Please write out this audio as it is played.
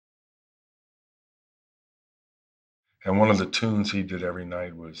And one of the tunes he did every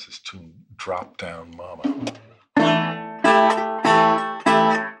night was this tune, Drop Down Mama.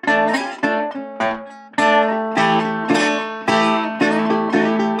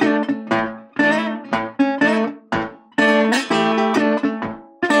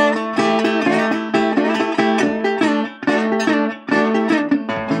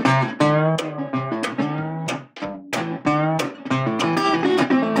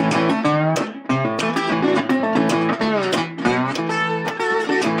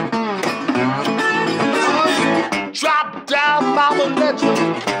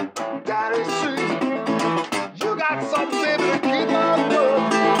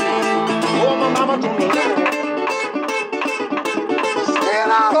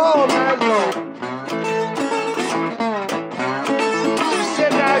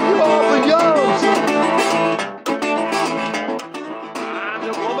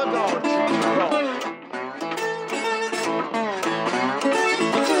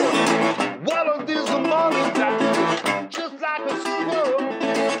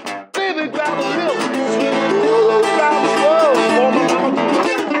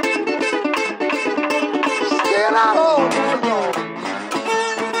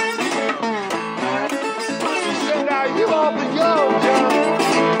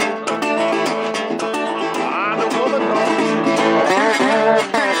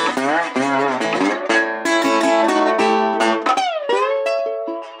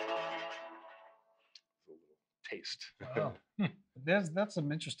 Wow. That's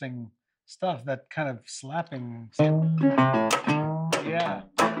some interesting stuff, that kind of slapping. Yeah.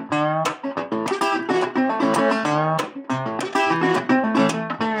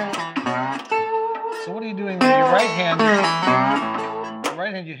 So what are you doing with your right hand? Your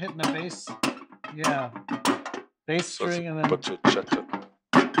right hand, you're hitting the bass. Yeah. Bass string and then...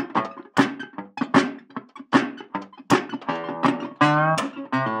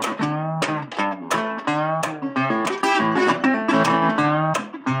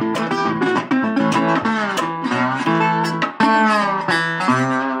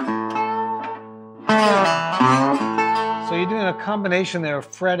 combination there of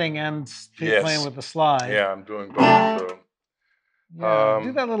fretting and playing with the slide. Yeah, I'm doing both. So. Yeah,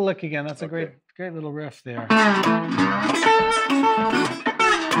 do that little lick again. That's a great little riff there.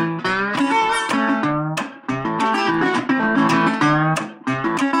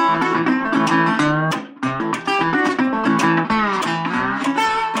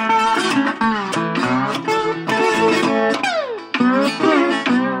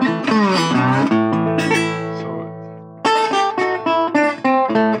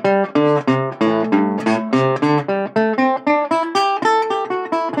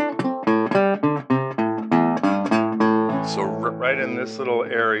 In this little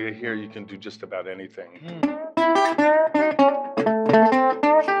area here, you can do just about anything. Give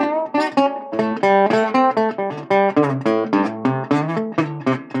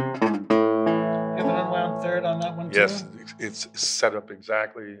an unwound third on that one too? Yes, it's set up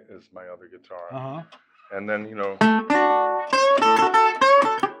exactly as my other guitar. And then, you know...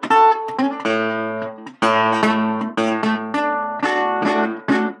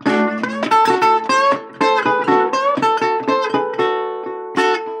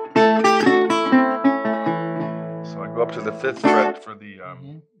 up to the 5th fret for the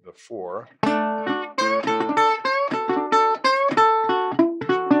 4.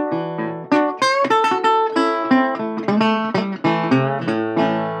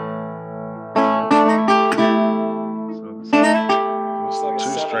 So this is like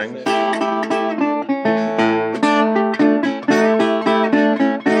 2 strings.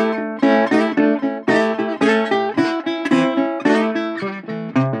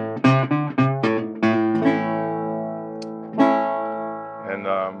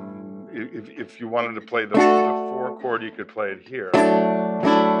 If you wanted to play the 4 chord, you could play it here. You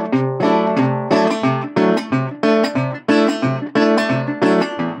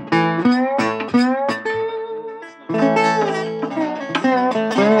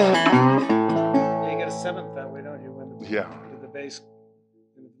get a 7th that way, don't you? When the bass,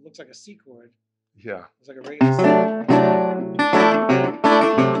 it looks like a C chord. Yeah. It's like a regular C.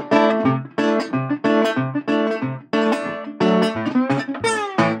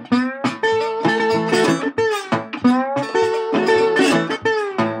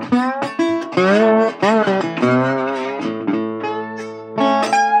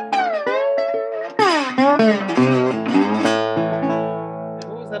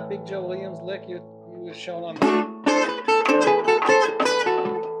 Showing on got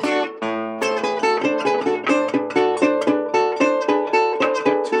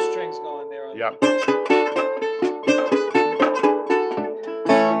 2 strings going there on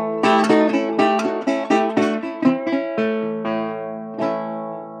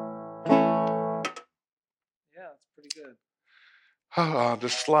The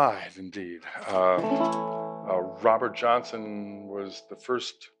slide, indeed. Robert Johnson was the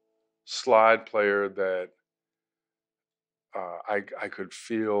first slide player that I could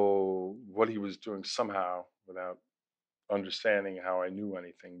feel what he was doing somehow without understanding how I knew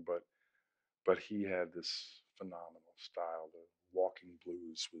anything, but he had this phenomenal style. The walking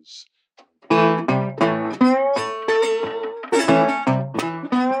blues was.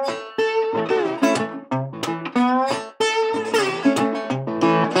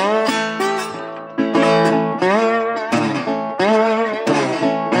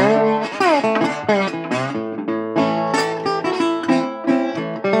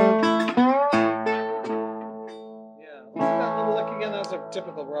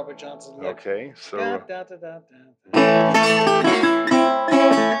 Typical Robert Johnson lick. Okay, so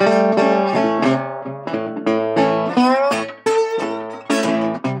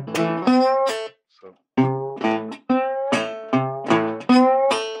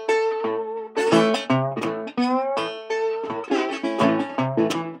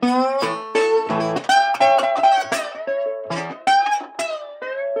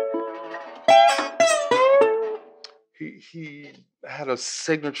he had a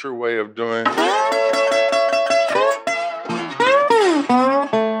signature way of doing.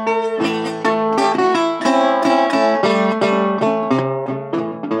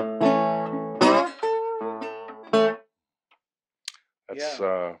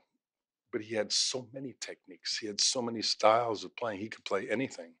 But he had so many techniques. He had so many styles of playing. He could play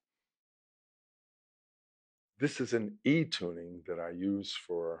anything. This is an E tuning that I use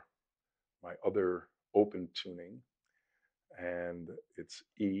for my other open tuning. And it's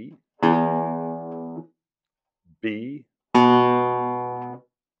E, B,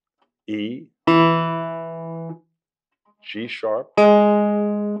 E, G sharp,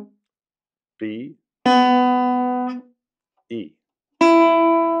 B, E.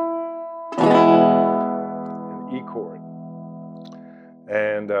 An E chord.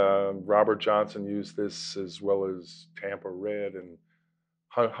 And Robert Johnson used this as well as Tampa Red and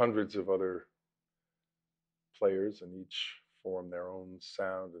hundreds of other players, and each form their own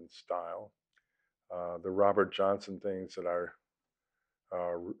sound and style. The Robert Johnson things that I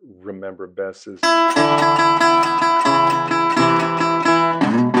remember best is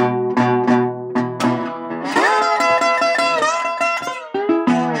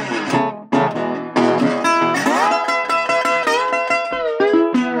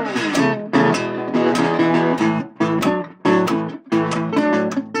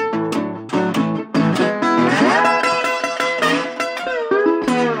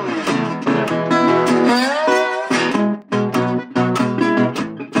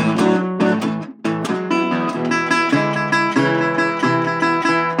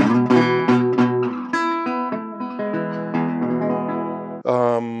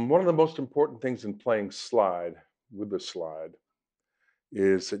one of the most important things in playing slide with the slide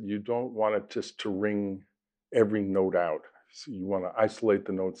is that you don't want it just to ring every note out. So you want to isolate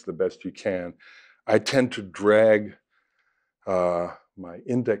the notes the best you can. I tend to drag my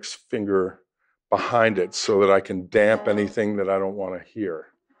index finger behind it so that I can damp anything that I don't want to hear.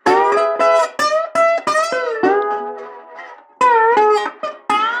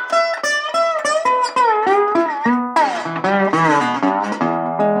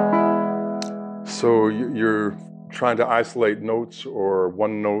 So you're trying to isolate notes or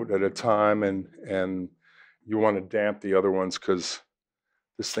one note at a time, and you want to damp the other ones because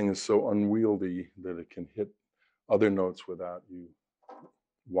this thing is so unwieldy that it can hit other notes without you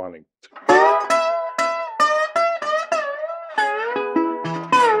wanting to.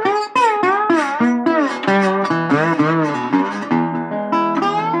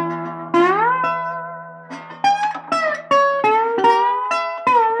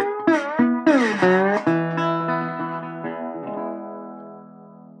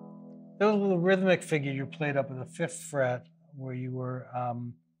 Rhythmic figure you played up at the 5th fret where you were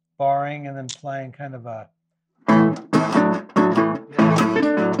barring and then playing kind of a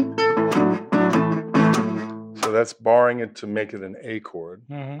so that's barring it to make it an A chord,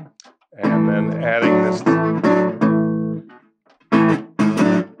 and then adding this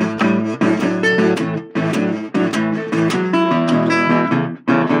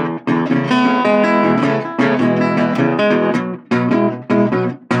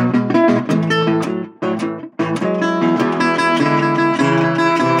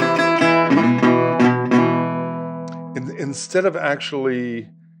instead of actually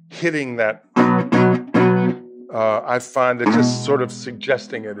hitting that, I find that just sort of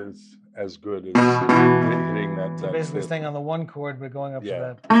suggesting it is as good as hitting that. So basically staying on the 1 chord, but going up to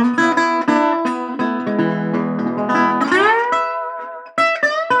that.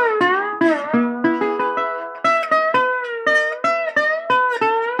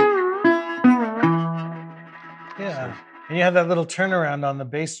 you have that little turnaround on the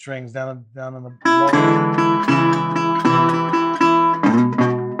bass strings down on the lower.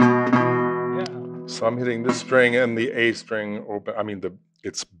 Yeah. So I'm hitting this string and the A string open. I mean,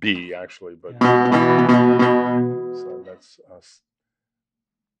 it's B actually, but so that's us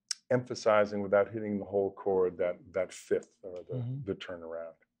emphasizing without hitting the whole chord that fifth or the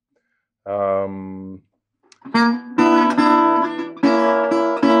turnaround.